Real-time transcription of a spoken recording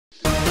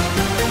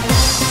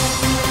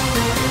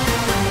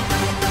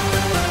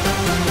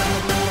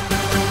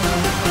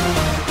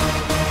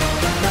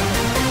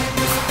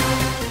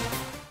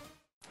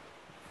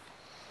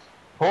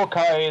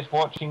Hawkeye is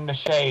watching the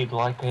shade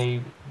like a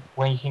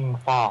waking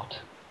fart.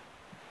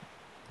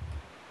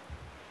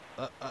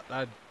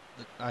 I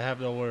have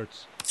no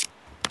words.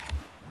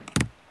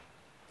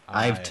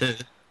 I have two.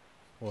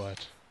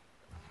 What?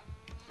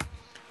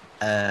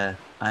 I'm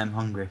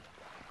hungry.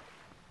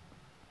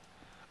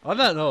 On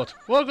that note,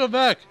 welcome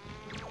back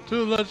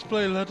to Let's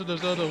Play Legend of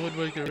Zelda Wind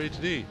Waker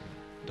HD.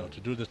 Don't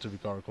you do this to me,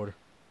 car recorder.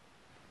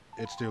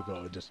 It's still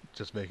going,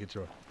 just making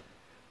sure.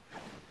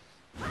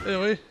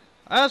 Anyway,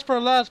 as for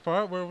last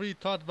part where we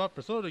talked about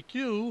Persona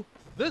Q,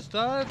 this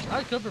time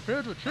I come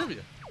prepared with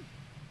trivia.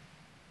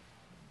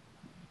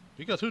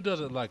 Because who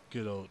doesn't like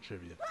good old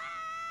trivia?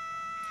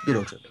 Good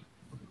old trivia.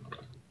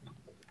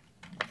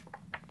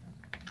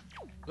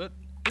 But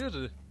here's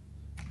an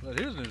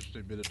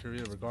interesting bit of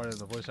trivia regarding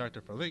the voice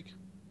actor for Link.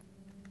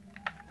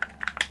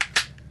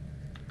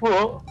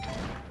 What?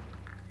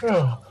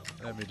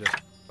 Let me just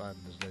find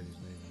this lady's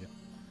name again.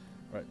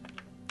 Right.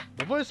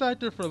 The voice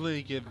actor for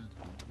Link in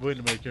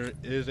Wind Waker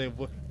is a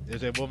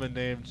woman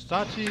named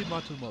Sachi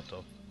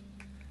Matsumoto.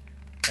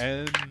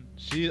 And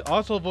she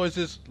also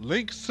voices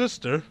Link's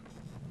sister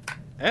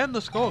and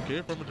the Skull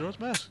Kid from Majora's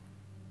Mask.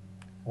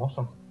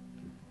 Awesome.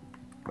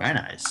 Very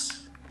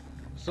nice.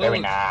 So, Very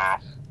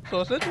nice. So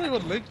essentially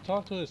when Link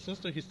talks to his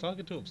sister, he's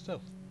talking to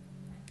himself.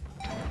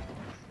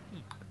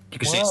 You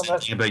could say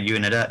something about you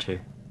in that too.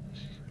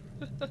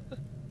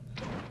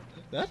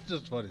 That's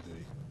just funny to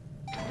me.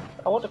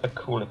 I would have been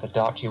cool if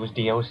Adachi was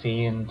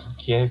DLC and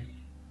Q.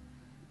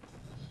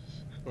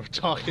 We're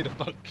talking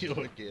about Q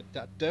again.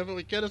 God damn it,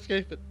 we can't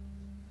escape it.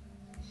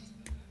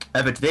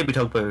 But today we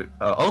talk about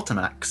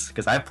Ultimax,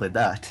 because I've played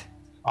that.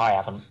 I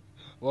haven't.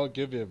 Well,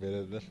 give me a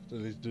minute. Let's at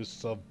least do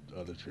some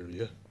other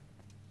trivia.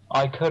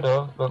 I could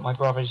have, but my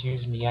brother's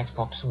using the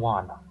Xbox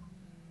One.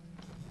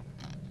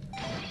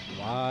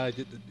 Why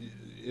did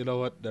you know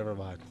what? Never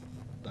mind.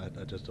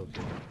 I just don't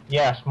care.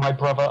 Yes, my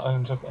brother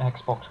owns an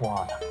Xbox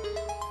One.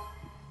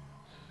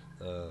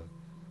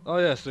 Oh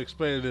yes, to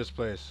explain this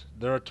place.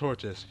 There are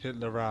torches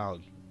hidden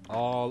around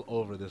all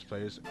over this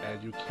place,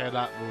 and you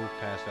cannot move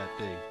past that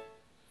thing.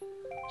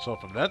 So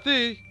from that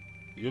thing,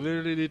 you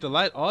literally need to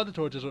light all the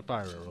torches with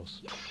fire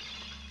arrows.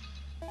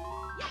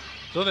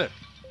 So there,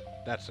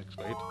 that's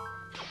explained.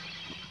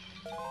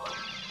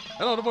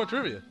 Hello to more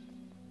trivia.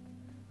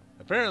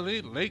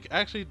 Apparently, Link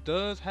actually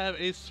does have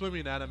a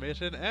swimming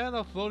animation and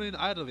a floating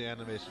idly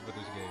animation for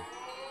this game.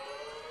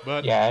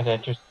 But yeah, they're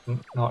just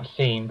not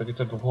seen because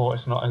of the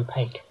water's not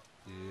opaque.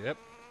 Yep.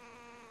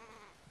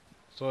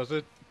 So is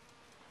it?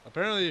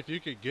 Apparently, if you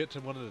could get to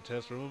one of the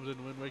test rooms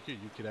in Wind Waker,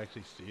 you could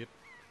actually see it.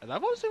 And I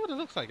want to see what it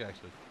looks like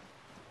actually.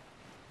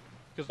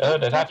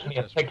 There's actually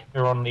a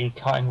picture on the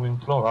cutting room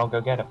floor. I'll go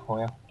get it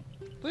for you.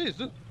 Please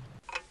do.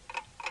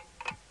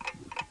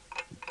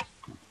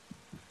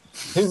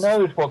 Who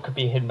knows what could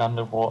be hidden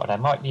underwater? There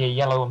might be a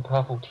yellow and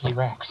purple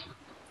T-Rex.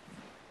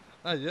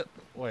 Yep.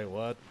 Wait,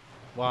 what?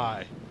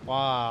 Why?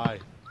 Why?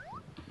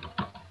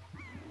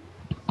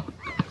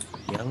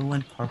 Yellow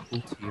and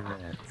purple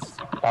T-Rex.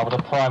 That was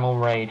a Primal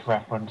Rage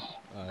reference.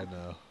 I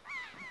know.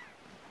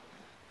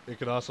 It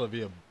could also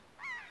be a.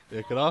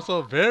 It could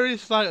also very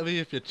slightly,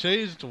 if you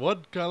changed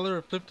one color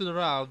and flipped it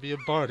around, be a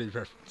Barney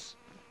reference.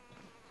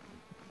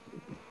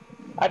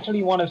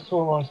 Actually, one of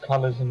Sauron's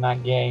colors in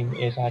that game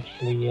is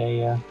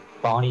actually a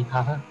Barney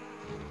pattern.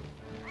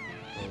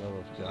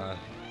 Oh god.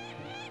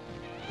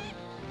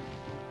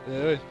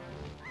 Anyway.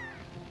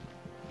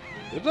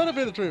 It's not a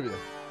bit of trivia.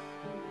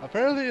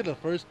 Apparently in the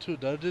first two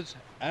dungeons,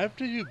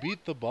 after you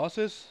beat the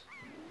bosses,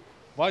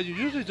 while you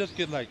usually just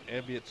get like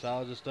ambient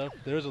sounds and stuff,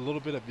 there's a little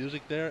bit of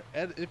music there,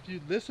 and if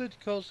you listen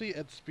closely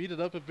and speed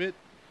it up a bit,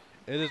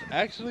 it is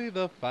actually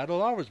the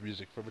final hours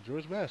music from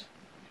Majora's Mask.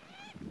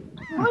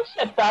 I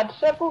said that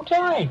several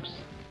times.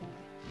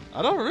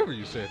 I don't remember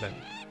you saying that.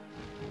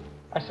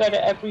 I said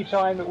it every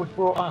time it was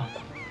brought up.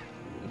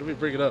 Let me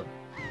bring it up.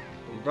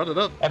 You brought it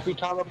up. Every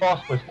time a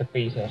boss was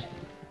defeated.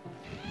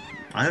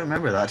 I don't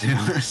remember that, to be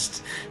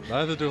honest.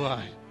 Neither do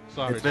I.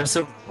 Sorry, It's been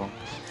so long.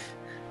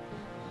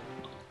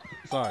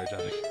 Sorry,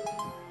 Johnny.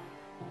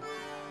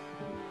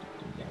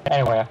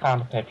 Anyway, I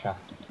found a picture.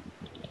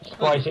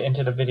 Splice it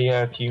into the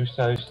video if you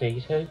so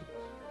see to.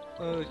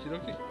 Okie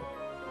dokie.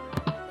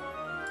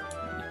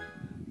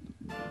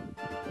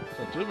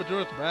 So two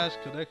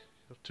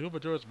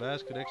Majora's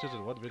Mask connections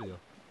in one video.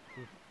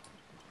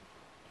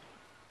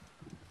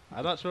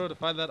 I'm not sure to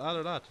find that out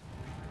or not.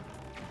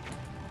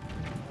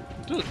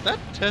 Dude, that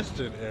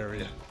testing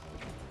area.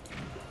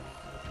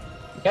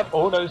 Yep,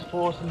 all those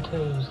 4s and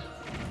 2s.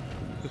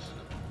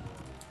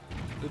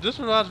 It just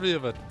reminds me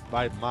of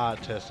my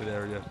mod tested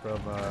area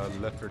from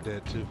Left 4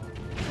 Dead 2.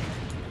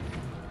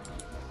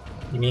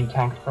 You mean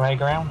Tank's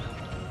Playground?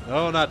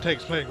 No, not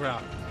Tank's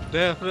Playground.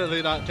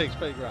 Definitely not Tank's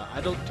Playground. I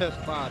don't test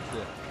mods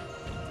there.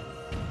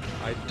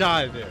 I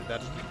die there.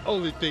 That's the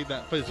only thing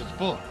that place is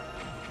for.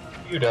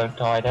 You don't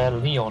die there,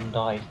 Leon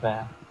dies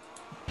there.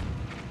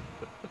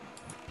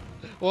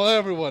 Well,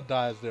 everyone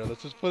dies there.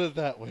 Let's just put it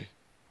that way.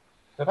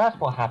 So that's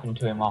what happened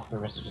to him after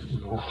Resident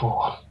Evil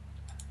 4.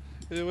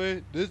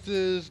 Anyway, this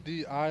is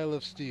the Isle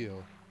of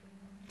Steel.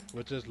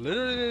 which is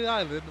literally an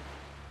island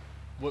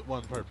with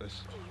one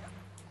purpose: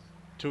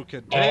 to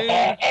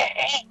contain.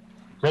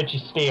 Reggie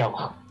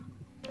Steele.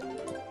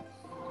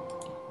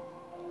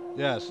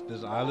 Yes,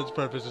 this island's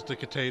purpose is to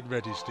contain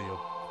Reggie Steele.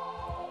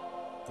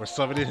 We're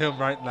summoning him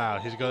right now.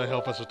 He's gonna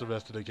help us with the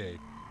rest of the game.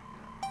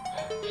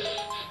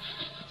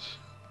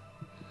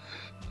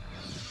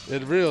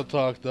 In real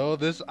talk, though,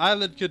 this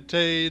island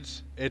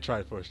contains a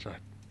Triforce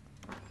tribe.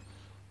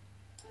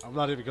 I'm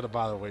not even gonna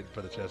bother waiting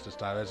for the chest this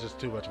time. It's just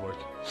too much work.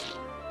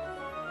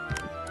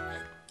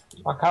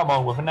 Oh, come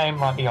on, with a name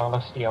like the Isle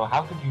of Steel,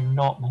 how could you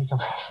not make a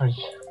reference?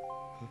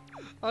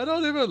 I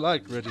don't even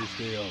like Reggie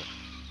Steele.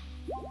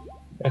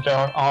 Is there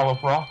an Isle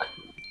of Rock?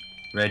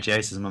 Reggie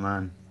Ice is my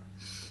man.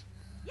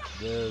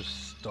 There's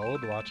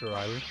Stone Watcher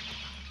Island.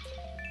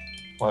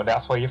 Well,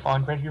 that's where you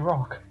find Reggie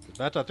Rock. In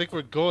fact, I think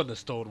we're going to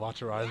Stone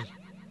Watcher Island.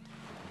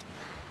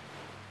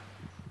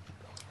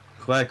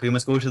 Quick, we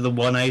must go to the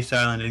one ice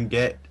island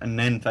and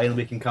then finally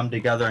we can come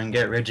together and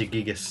get Reggie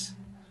Gigas.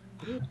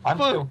 I'm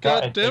still Fuck,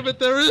 gutted. god damn it,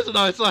 there is an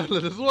ice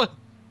island as well.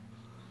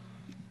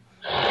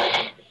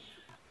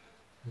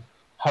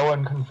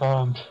 Hoenn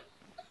confirmed.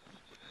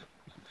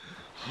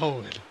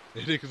 Oh,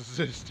 it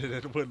existed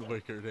in Wind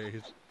Waker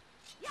days.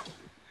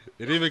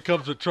 It even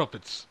comes with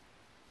trumpets.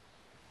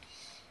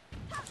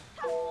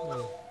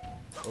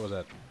 What was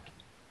that?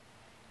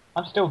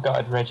 I'm still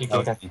gutted Reggie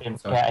Oh, Gigas didn't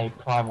sorry. get a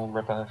primal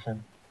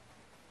reversion.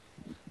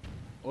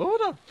 What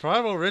would a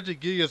primal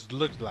Regigigas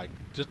look like?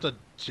 Just a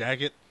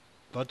jagged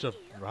bunch of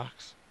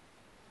rocks?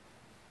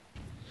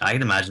 I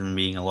can imagine him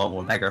being a lot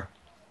more bigger.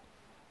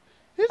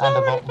 He's And a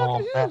already lot more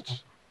fucking better.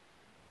 huge!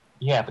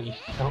 Yeah, but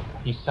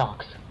he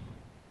sucks.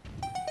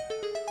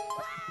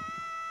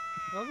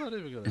 I'm not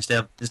even gonna...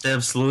 Instead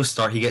of slow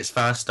start, he gets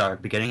fast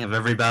start. Beginning of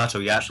every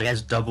battle, he actually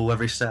has double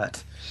every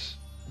set.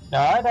 No,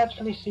 I'd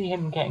actually see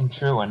him getting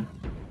truant.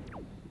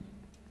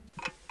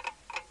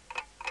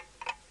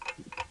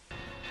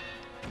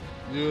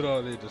 You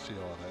don't need to see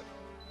all that.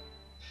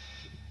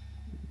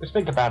 Just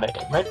think about it.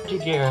 Reggie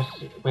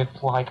Gigas with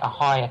like a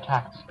high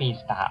attack speed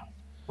stat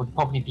would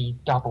probably be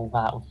double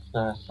that of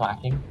the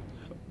slacking.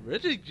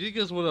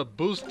 Regigigas would have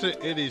boosted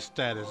any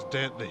status,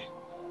 didn't they?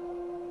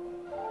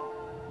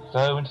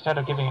 So instead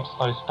of giving it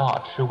slow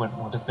start, truant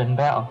would have been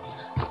better.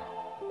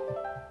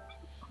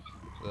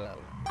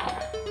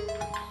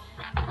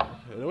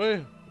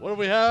 Anyway, what do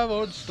we have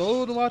on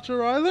Stone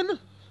Watcher Island?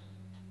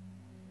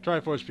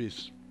 Triforce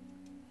piece.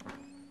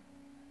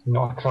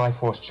 Not a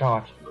Triforce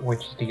charge,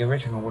 which the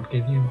original would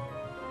give you.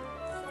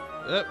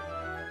 Yep.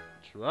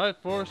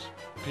 Triforce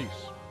piece.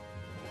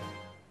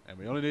 And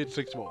we only need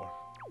 6 more.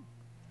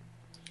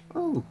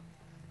 Oh.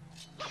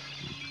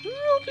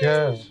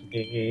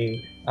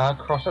 Journey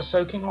across a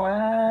soaking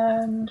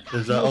land.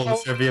 Is that all the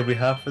trivia we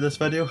have for this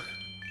video?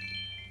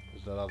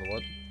 Is that other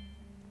one?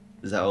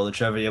 Is that all the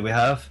trivia we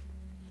have?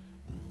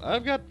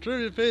 I've got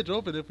trivia page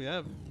open if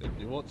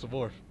you want some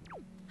more.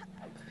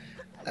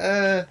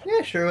 Yeah,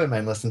 sure, I wouldn't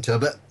mind listening to a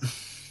bit.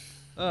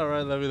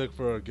 Alright, let me look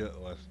for a good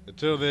one.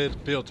 Until then,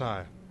 field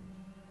time.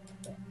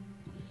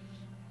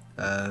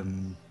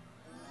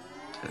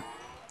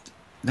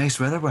 Nice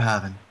weather we're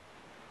having.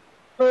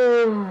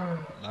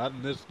 Not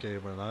in this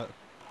game or not.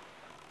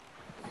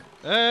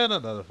 And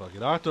another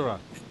fucking Octorok.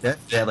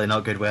 Definitely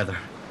not good weather.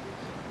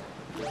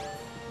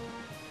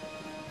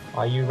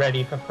 Are you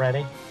ready for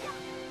Freddy?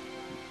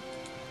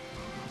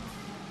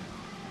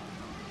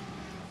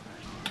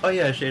 Oh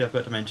yeah, shit, I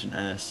forgot to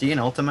mention, seeing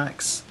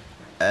Ultimax,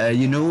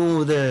 you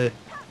know the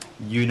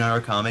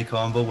Unarakami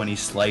combo when he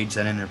slides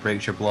in and it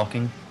breaks your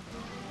blocking?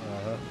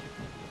 Uh-huh.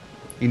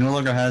 He no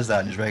longer has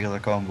that in his regular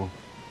combo.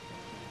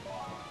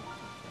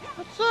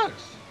 That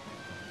sucks.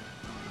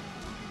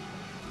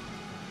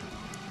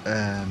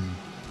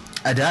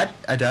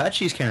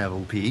 Adachi's kind of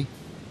OP.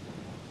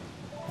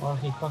 Well,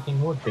 he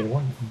fucking would be,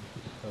 wouldn't he?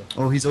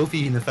 Oh, he's OP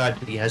in the fact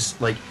that he has,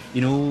 like,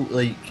 you know,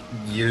 like,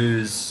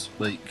 use,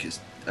 like,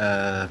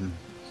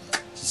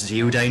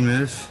 Zeodine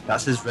move?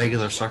 That's his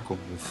regular circle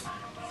move.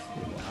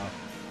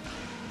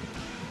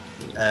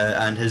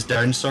 And his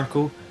down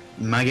circle,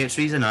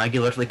 Magetsu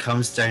Izanagi literally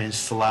comes down and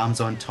slams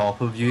on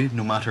top of you,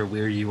 no matter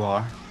where you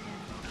are.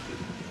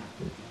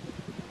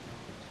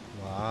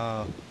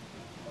 Wow.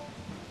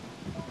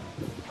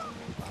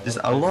 Just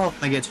a lot of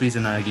Magetsu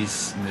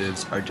Izanagi's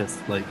moves are just,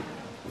 like,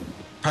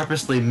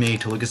 purposely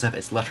made to look as if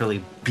it's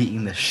literally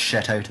beating the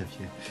shit out of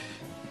you.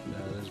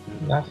 That is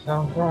beautiful. That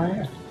sounds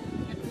right.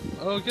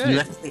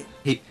 Okay.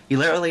 He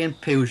literally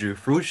impales you,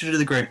 throws you to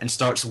the ground, and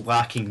starts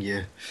whacking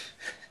you.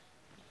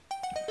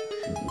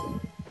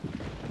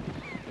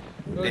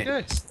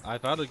 Okay. I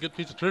found a good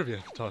piece of trivia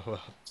to talk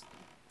about.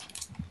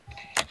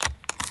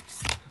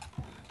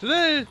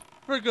 Today,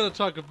 we're going to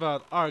talk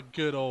about our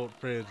good old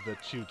friends, the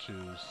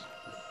Choo-Choos.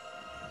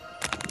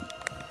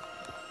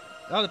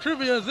 Now, the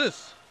trivia is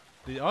this.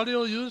 The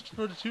audio used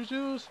for the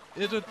Choo-Choos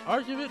is an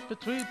argument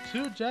between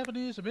 2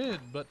 Japanese men,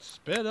 but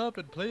sped up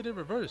and played in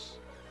reverse.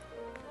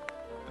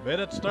 The man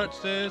at the start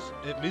says,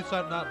 "At least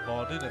I'm not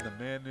balding," and the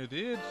man near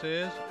the end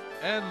says,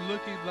 "And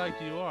looking like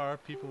you are,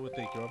 people would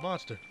think you're a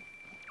monster."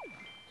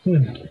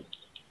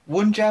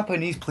 Wouldn't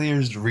Japanese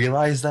players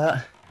realize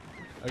that?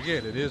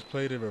 Again, it is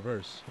played in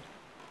reverse.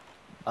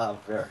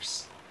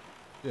 Verse.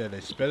 Yeah,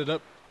 they sped it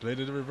up, played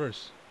it in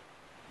reverse.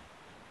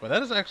 But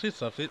that is actually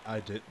something I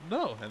didn't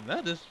know, and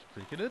that is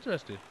freaking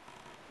interesting.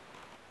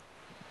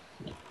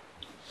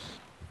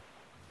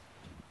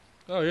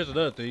 Oh, here's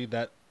another thing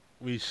that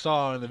we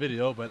saw in the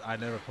video, but I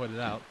never pointed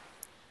out.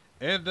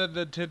 In the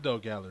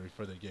Nintendo gallery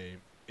for the game,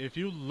 if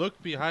you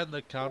look behind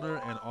the counter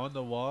and on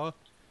the wall,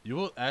 you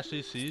will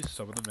actually see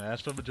some of the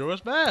masks from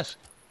Majora's Mask.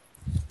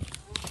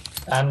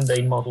 And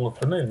a model of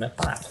the moon at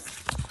that.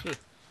 Sure.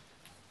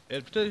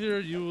 In particular,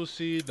 you will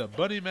see the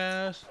Bunny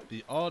Mask,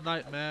 the All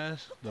Night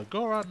Mask, the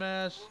Goron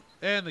Mask,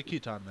 and the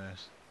Keaton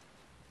Mask.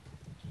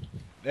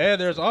 And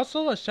there's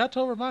also a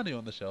Chateau Romani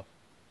on the shelf.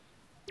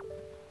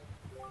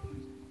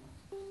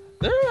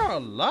 There are a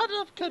lot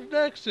of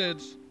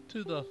connections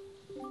to the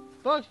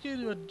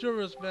fucking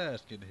Majora's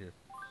Mask in here.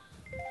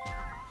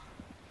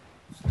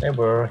 They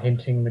were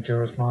hinting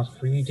Majora's Mask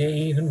 3D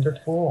even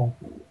before.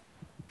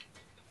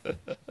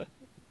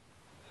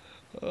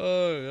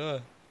 Oh, yeah.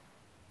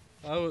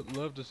 I would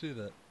love to see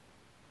that.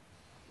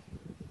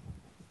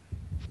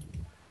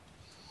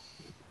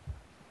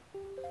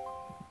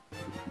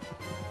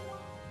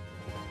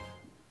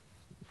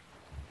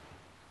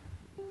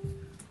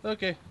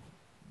 Okay.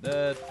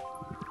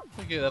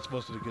 That's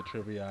most of the good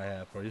trivia I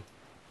have for you.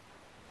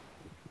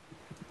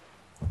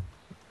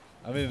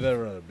 I mean,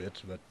 there are other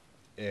bits, but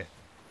eh.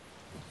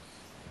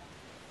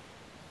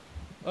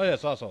 Oh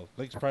yes, also,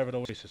 Link's private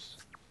oasis.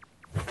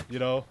 You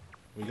know,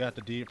 we got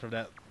the deed from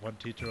that one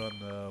teacher on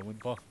the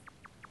Windfall.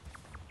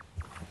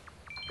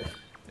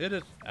 It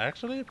is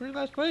actually a pretty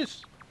nice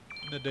place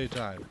in the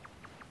daytime.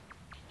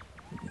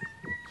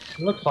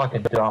 Looks like a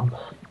dump.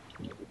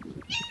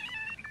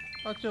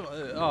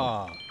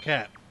 Aw,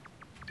 cat.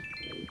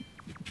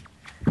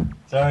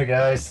 Sorry,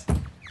 guys.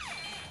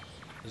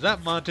 Is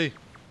that Monty?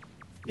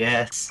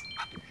 Yes.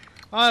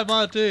 Hi,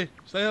 Monty.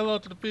 Say hello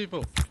to the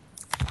people.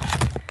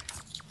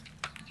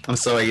 I'm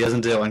sorry, he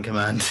doesn't do it on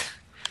command.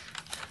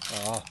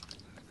 Aw.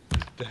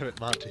 Damn it,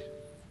 Monty.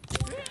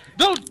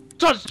 Don't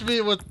touch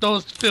me with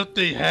those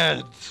filthy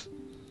hands!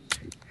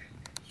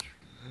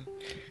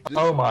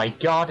 Oh my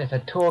god, it's a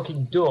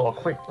talking door.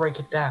 Quick, break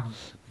it down.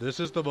 This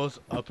is the most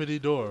uppity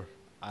door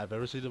I've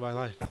ever seen in my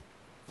life.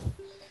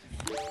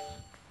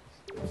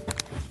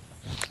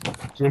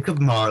 Jacob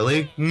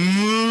Marley.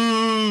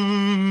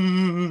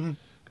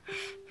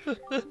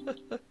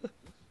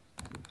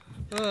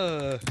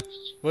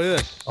 Well,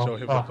 yes, show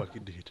him the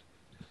fucking deed.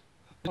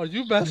 Are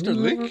you Master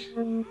Link?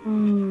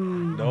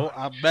 No,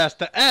 I'm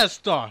Master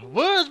Astar.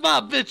 Where's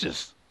my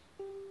bitches?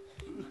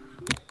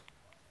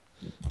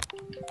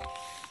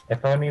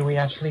 If only we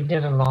actually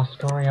did a lost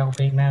story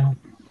LP now.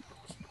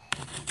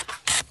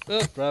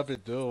 We'll probably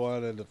do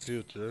one in the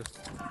future.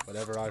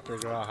 Whenever I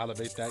figure out how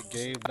to make that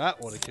game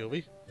not want to kill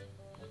me.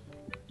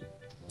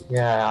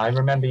 Yeah, I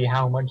remember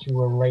how much you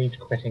were rage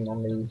quitting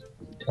on the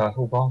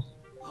turtle boss.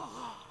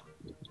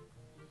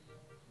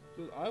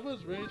 I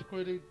was rage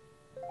quitting.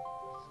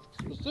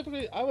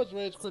 Specifically, I was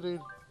rage quitting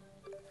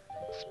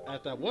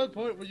at that one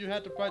point where you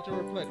had to fight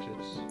your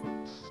reflections.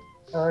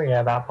 Oh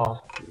yeah, that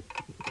boss.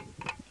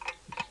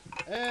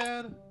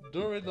 And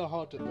during the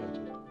Haunted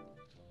Mansion.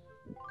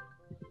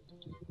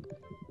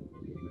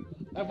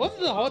 And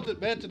wasn't the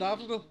Haunted Mansion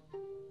optional?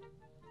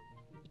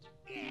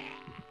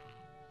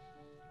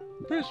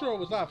 Pretty sure it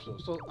was optional,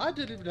 so I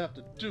didn't even have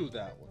to do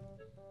that one.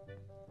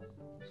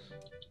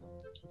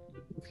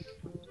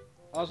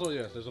 Also,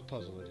 yes, there's a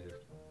puzzle in here.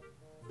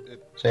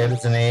 So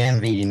there's an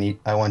AMV you need.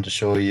 I want to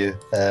show you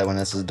when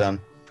this is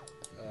done.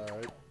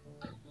 Alright.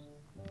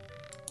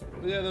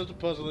 Yeah, there's a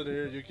puzzle in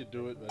here. You can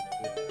do it, but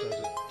it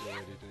doesn't do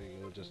anything.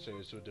 It'll just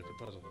change to a different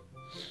puzzle.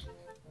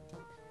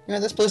 Yeah,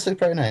 this place looks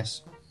pretty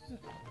nice.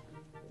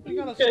 We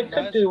got Yeah, it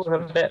could do with a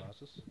bit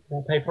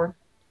wallpaper.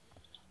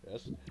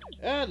 Yes.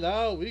 And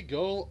now we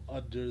go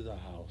under the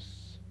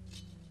house.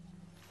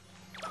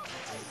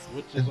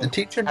 Which is Did the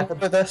teacher know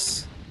about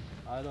this?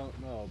 I don't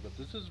know, but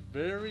this is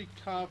very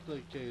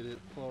complicated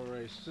for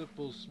a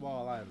simple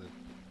small island.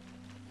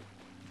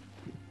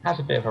 Has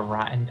a bit of a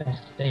rat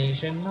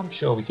infestation. I'm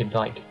sure we could,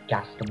 like,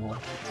 gas them all.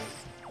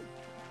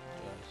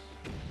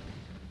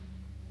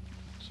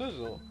 Yes.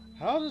 So,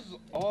 how does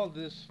all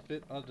this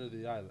fit under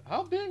the island?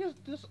 How big is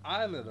this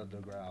island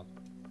underground?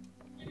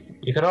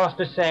 You could ask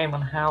the same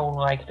on how,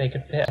 like, they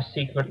could fit a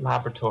secret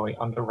laboratory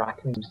under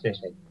Raccoon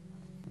City.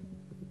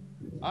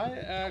 I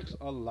ask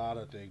a lot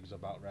of things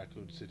about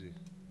Raccoon City.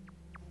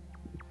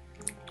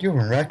 You're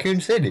in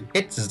Raccoon City.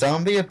 It's a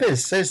zombie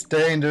abyss. It's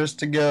dangerous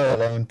to go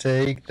alone.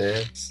 Take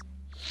this.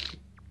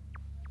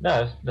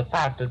 No, it's the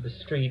fact that the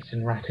streets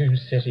in Raccoon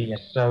City are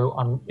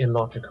so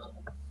illogical.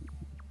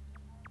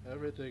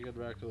 Everything in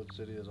Raccoon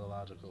City is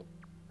illogical.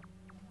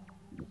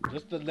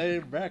 Just the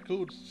name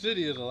Raccoon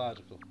City is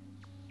illogical.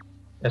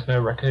 There's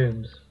no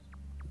raccoons.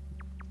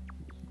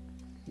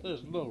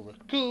 There's no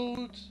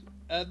raccoons,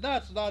 and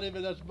that's not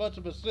even as much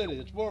of a city.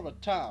 It's more of a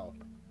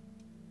town.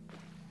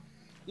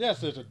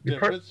 Yes, there's a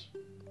difference.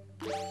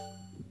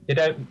 You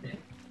don't...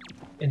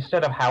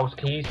 instead of house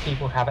keys,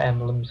 people have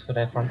emblems for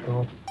their front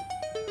door.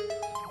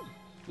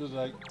 Just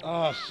like,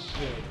 oh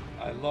shit,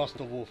 I lost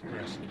the wolf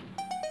crest.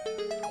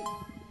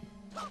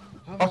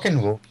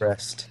 Fucking wolf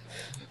crest.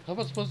 How am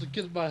I supposed to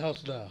get in my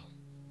house now?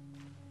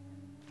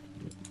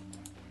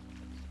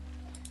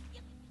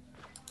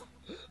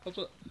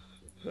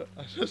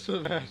 I just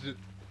imagine.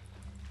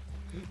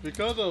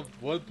 Because of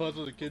one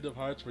puzzle in Kingdom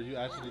Hearts where you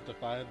actually need to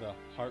find the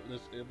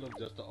Heartless emblem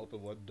just to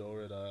open one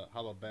door in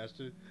Hollow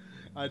Bastion,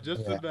 I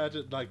just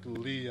imagine like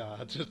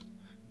Leon just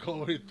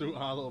going through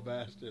Hollow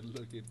Bastion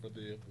looking for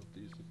the emblem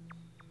pieces.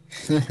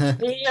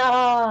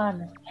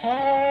 Leon!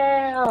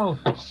 Help!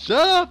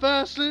 Shut up,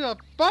 Ashley! I'm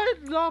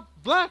fighting off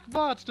black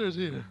monsters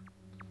here!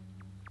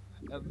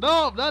 And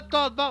no, I'm not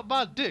talking about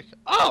my dick.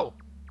 Oh!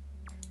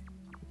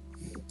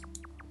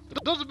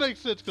 It doesn't make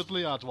sense because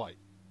Leon's white.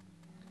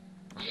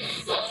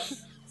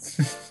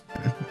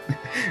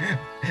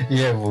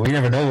 Yeah, well, we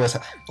never know what's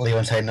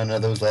Leon's hiding under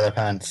those leather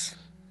pants.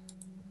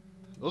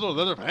 Those are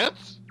leather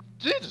pants?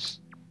 Jesus!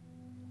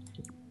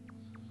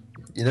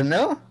 You don't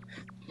know?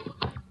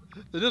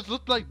 They just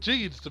look like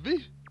jeans to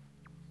me.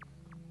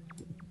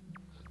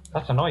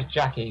 That's a nice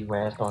jacket he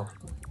wears, though.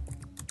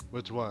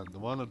 Which one? The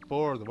one in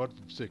 4 or the one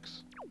from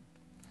 6?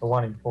 The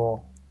one in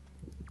 4.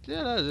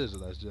 Yeah, that is a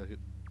nice jacket.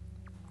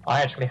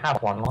 I actually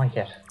have one like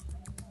it.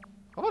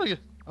 I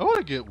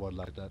wanna get one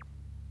like that.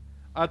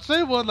 I'd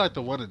say one like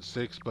the one in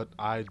 6, but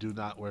I do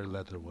not wear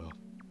leather well.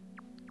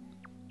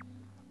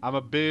 I'm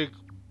a big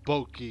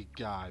bulky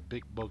guy.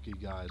 Big bulky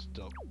guys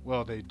don't.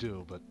 Well, they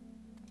do, but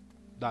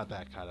not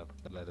that kind of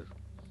leather.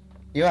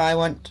 You know what I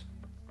want?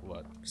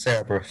 What?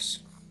 Cerberus.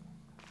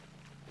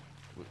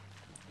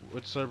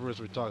 Which Cerberus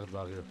are we talking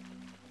about here?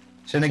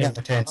 Shouldn't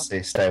the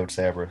Tensei styled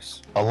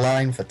Cerberus. A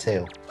line for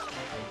tail.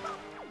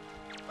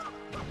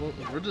 Well,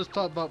 we're just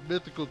talking about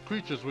mythical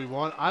creatures we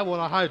want. I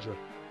want a Hydra.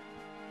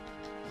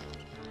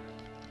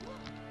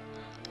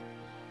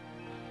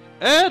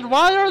 And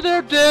why are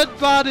there dead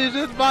bodies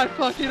in my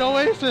fucking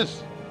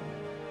oasis?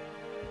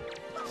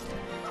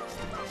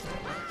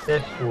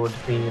 This would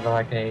be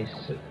like a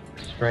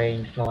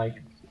strange,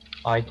 like,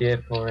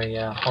 idea for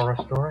a horror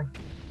story.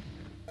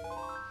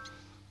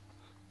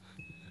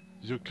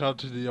 You come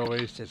to the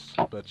oasis,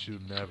 but you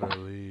never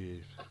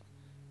leave.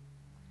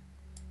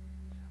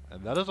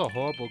 And that is a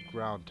horrible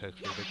ground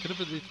texture. They could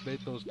have at least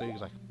made those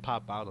things like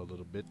pop out a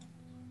little bit.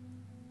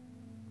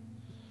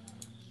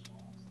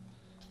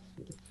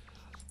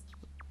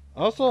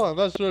 Also, I'm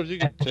not sure if you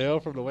can tell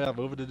from the way I'm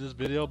moving in this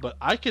video, but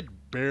I can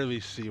barely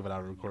see when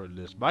I'm recording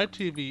this. My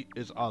TV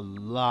is a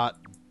lot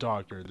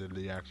darker than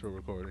the actual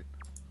recording.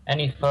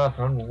 Any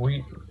further and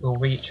we'll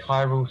reach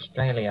Hyrule,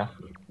 Australia.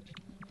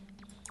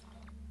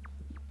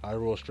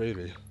 Hyrule,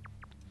 Australia.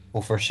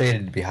 Well, for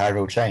shaded to be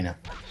Hyrule, China.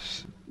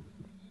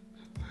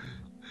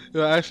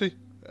 Yeah, actually,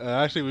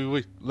 let's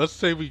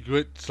say we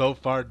went so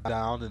far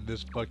down in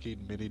this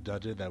fucking mini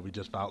dungeon that we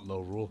just found Low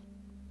Rule.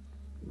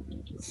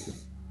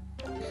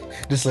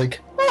 Just like,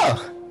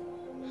 oh!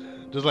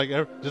 Just like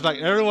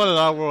everyone in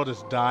our world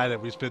has died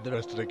and we spend the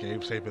rest of the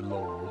game saving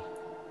Low Rule.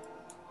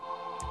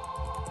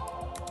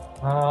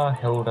 Ah,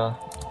 Hilda.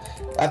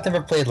 I've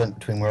never played Link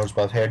Between Worlds,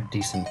 but I've heard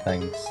decent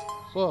things.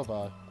 So have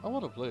I. I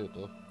want to play it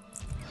though.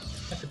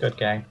 It's a good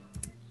game.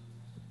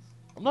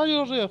 I'm not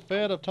usually a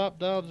fan of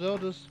top-down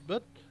Zeldas,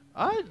 but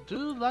I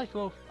do like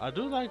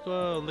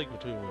Link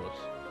Between Worlds.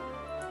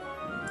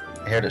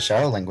 I heard that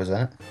Shadow Link was in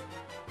it.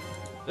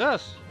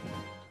 Yes!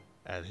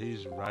 And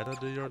he's right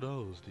under your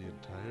nose the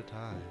entire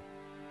time.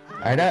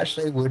 I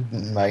actually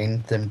wouldn't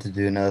mind them to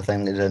do another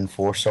thing they did in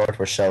Force Sword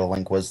where Shadow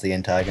Link was the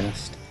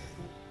antagonist.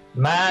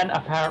 Man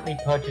apparently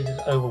purchases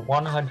over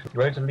 100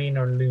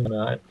 Rosalina and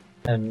Luma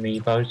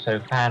amiibo, so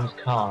fans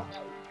can't.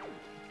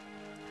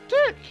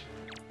 Dick!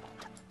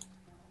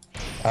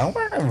 I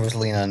want a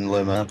Rosalina and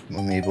Luma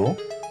amiibo.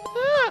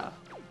 Yeah!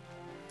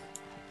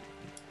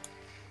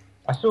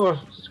 I saw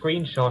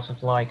screenshots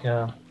of like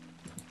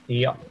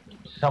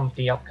some of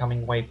the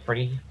upcoming Wave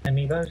 3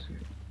 amiibos.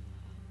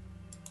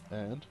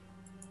 And?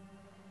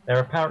 They're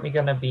apparently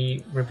going to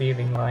be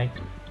revealing like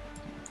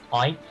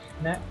Ike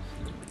next.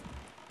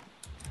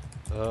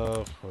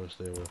 Of course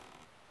they will.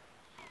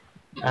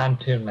 And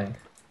Toon Link.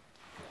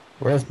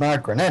 Where's my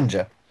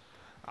Greninja?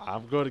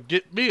 I'm gonna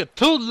get me a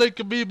Toon Link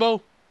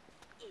amiibo.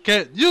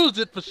 Can't use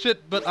it for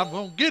shit, but I'm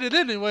gonna get it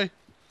anyway.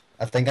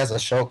 I think that's a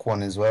Shulk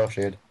one as well,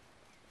 Shade.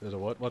 There's a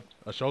what? What?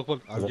 A Shulk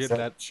one? I'm There's getting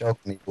a that. Shulk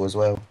amiibo as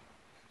well.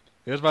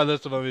 Here's my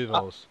list of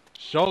amiibos.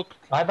 Shulk,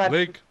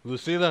 Link,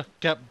 Lucina,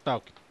 Captain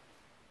Falcon.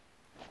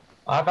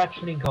 I've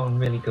actually gotten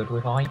really good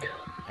with Ike.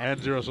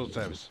 And Zero Suit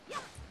Samus.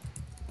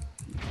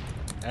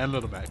 And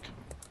Little Mac.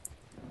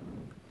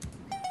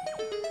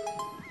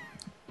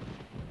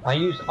 I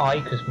use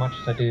Ike as much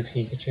as I do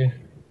Pikachu.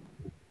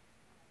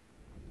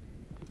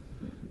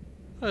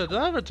 Hey, did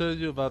I ever tell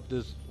you about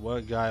this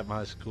one guy at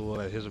my school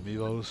and his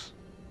amiibos?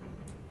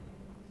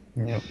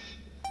 Yep.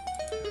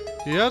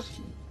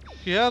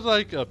 He has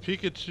like a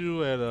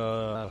Pikachu and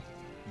a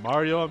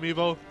Mario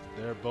amiibo.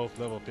 They're both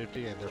level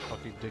 50 and they're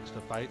fucking dicks to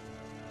fight.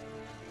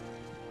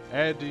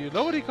 And do you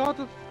know what he called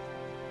them?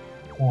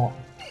 What?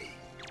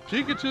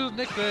 Pikachu's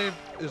nickname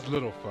is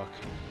Little Fuck.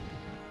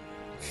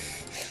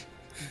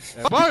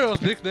 And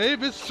Mario's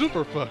nickname is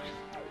Super Fuck.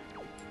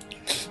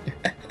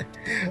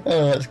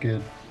 Oh, that's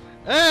good.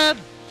 And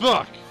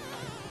Fuck!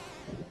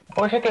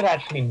 I wish I could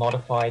actually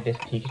modify this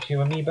Pikachu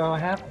amiibo I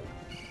have.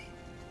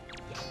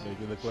 Make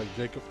it look like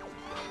Jacob.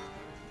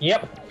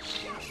 Yep.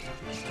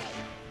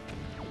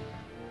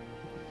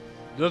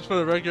 Just for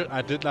the record,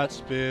 I did not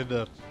spend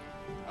a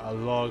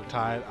long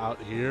time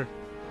out here.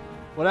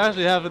 What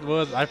actually happened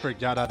was I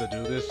forgot how to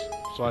do this,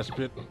 so I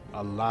spent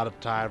a lot of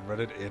time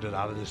running in and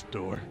out of this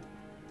door.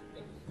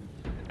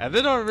 And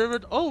then I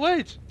remembered, oh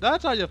wait,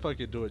 that's how you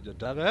fucking do it, you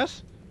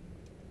dumbass.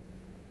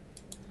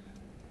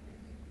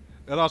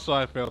 And also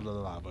I fell in the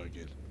lava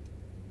again.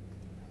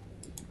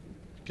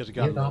 Because you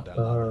gotta love that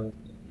lava.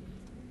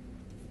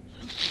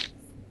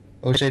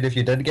 Oh shit, if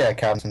you did get a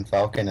Captain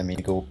Falcon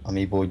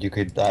amiibo, you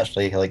could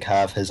actually like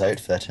have his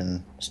outfit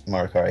in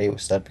Mario Kart 8,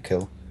 which that'd be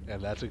cool.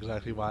 And that's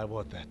exactly why I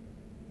want that.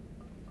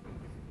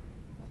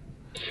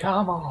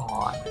 Come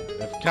on.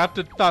 If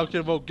Captain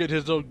Falcon won't get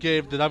his own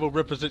game, then I will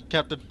represent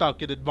Captain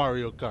Falcon in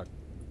Mario Kart.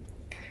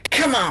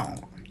 Come on!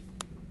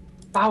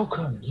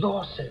 Falcon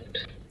lawsuit.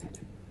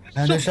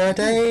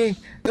 Undershade!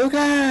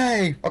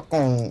 Okay!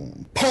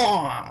 Fucking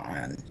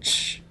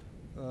punch!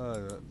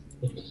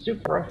 It's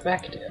super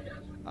effective.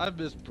 I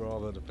miss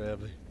Brawl in the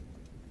family.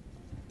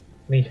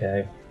 Me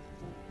too.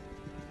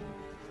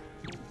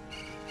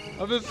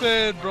 I'm just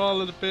saying,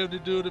 Brawl in the family,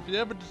 dude, if you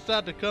ever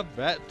decide to come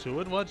back,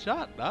 2 in 1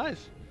 shot,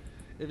 nice.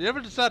 If you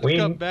ever decide to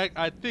come back,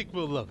 I think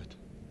we'll love it.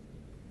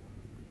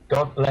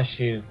 God bless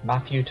you,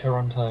 Matthew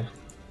Toronto.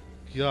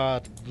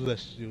 God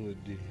bless you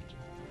indeed.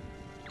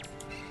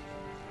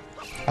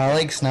 I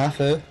like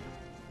Snafu.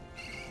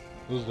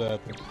 Who's that?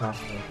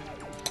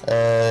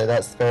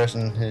 That's the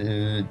person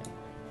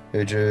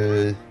who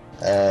drew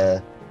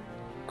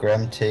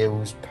Grim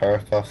Tales,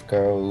 Powerpuff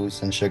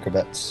Girls, and Sugar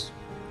Bits.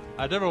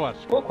 I never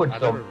watched. Awkward I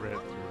never read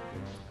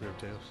through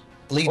Grim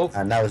Tales.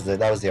 And that was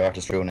the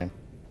artist's real name.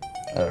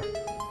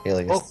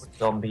 Alias.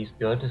 Zombie's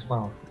good as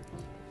well.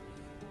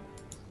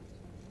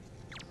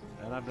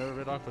 And I've never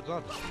read Awkward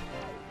Zombies.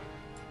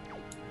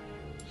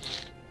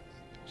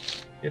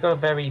 You've got a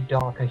very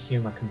darker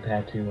humor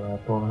compared to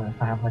Brawl in the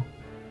Family.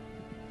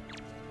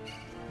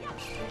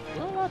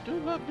 Well, I do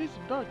love me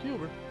some dark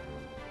humor.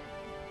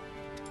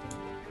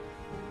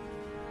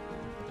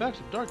 In fact,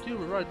 some dark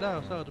humor right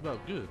now sounds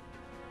about good.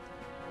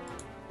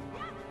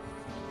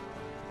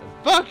 And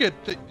fuck it!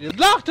 You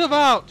knocked him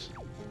out!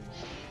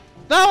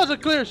 That was a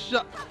clear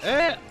shot!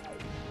 Eh?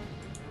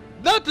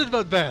 Nothing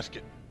but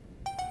basket!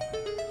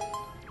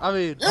 I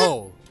mean,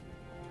 hole.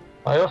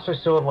 I also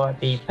saw like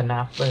the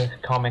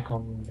FNAF comic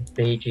on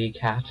BG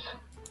Cat.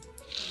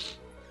 It's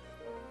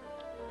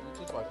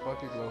just my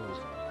fucking nose.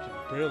 I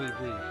can barely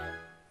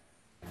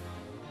breathe.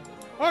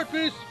 Heart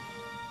piece!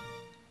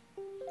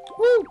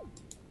 Woo!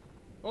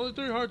 Only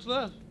 3 hearts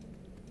left.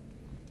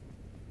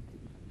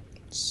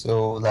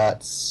 So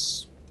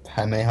that's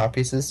how many heart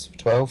pieces?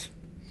 12?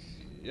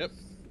 Yep.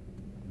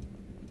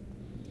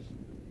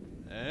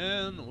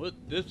 And with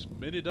this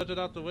mini dungeon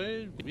out the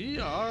way, we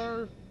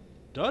are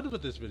done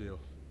with this video.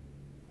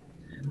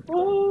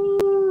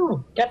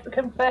 Woo! Get the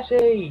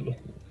confetti!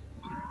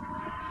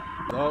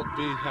 Don't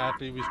be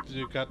happy, we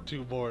still got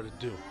 2 more to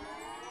do.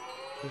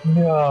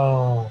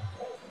 No.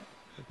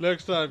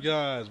 Next time,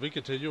 guys, we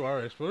continue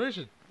our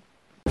exploration.